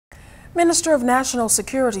Minister of National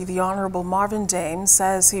Security, the Honorable Marvin Dames,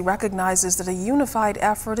 says he recognizes that a unified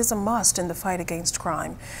effort is a must in the fight against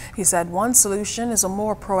crime. He said one solution is a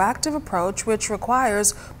more proactive approach which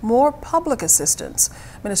requires more public assistance.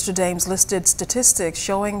 Minister Dames listed statistics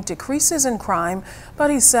showing decreases in crime,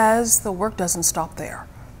 but he says the work doesn't stop there.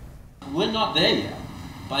 We're not there yet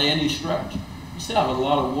by any stretch. We still have a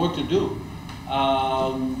lot of work to do,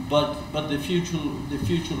 but the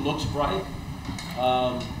future looks bright.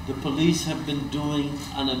 The police have been doing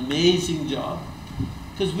an amazing job,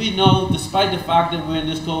 because we know, despite the fact that we're in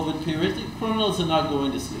this COVID period, the criminals are not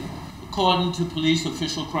going to sleep. According to police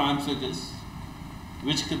official crime figures,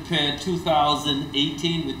 which compare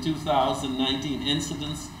 2018 with 2019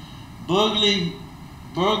 incidents, burglary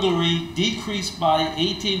decreased by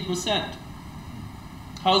 18%,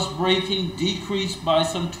 housebreaking decreased by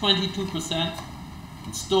some 22%,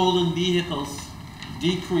 and stolen vehicles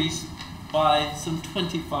decreased by some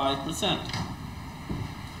 25%.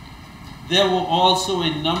 There were also a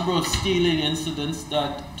number of stealing incidents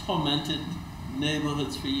that tormented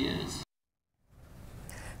neighborhoods for years.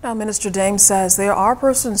 Now, Minister Dames says there are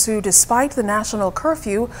persons who, despite the national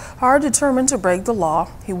curfew, are determined to break the law.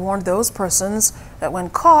 He warned those persons that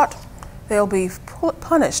when caught, they'll be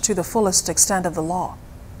punished to the fullest extent of the law.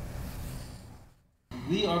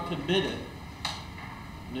 We are committed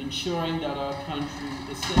in ensuring that our country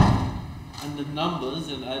is safe. And the numbers,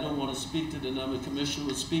 and I don't want to speak to the number, the Commission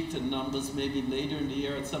will speak to numbers maybe later in the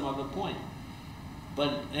year at some other point.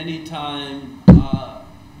 But anytime,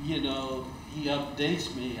 he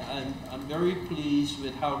updates me, I'm very pleased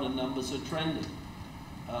with how the numbers are trending.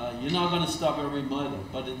 You're not going to stop every murder,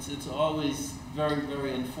 but it's always very,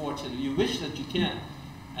 very unfortunate. You wish that you can,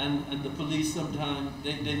 and the police sometimes,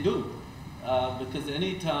 they do. Because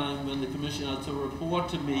anytime when the Commission has to report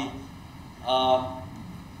to me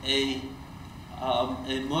a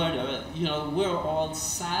murder, we're all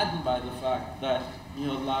saddened by the fact that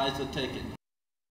lives are taken.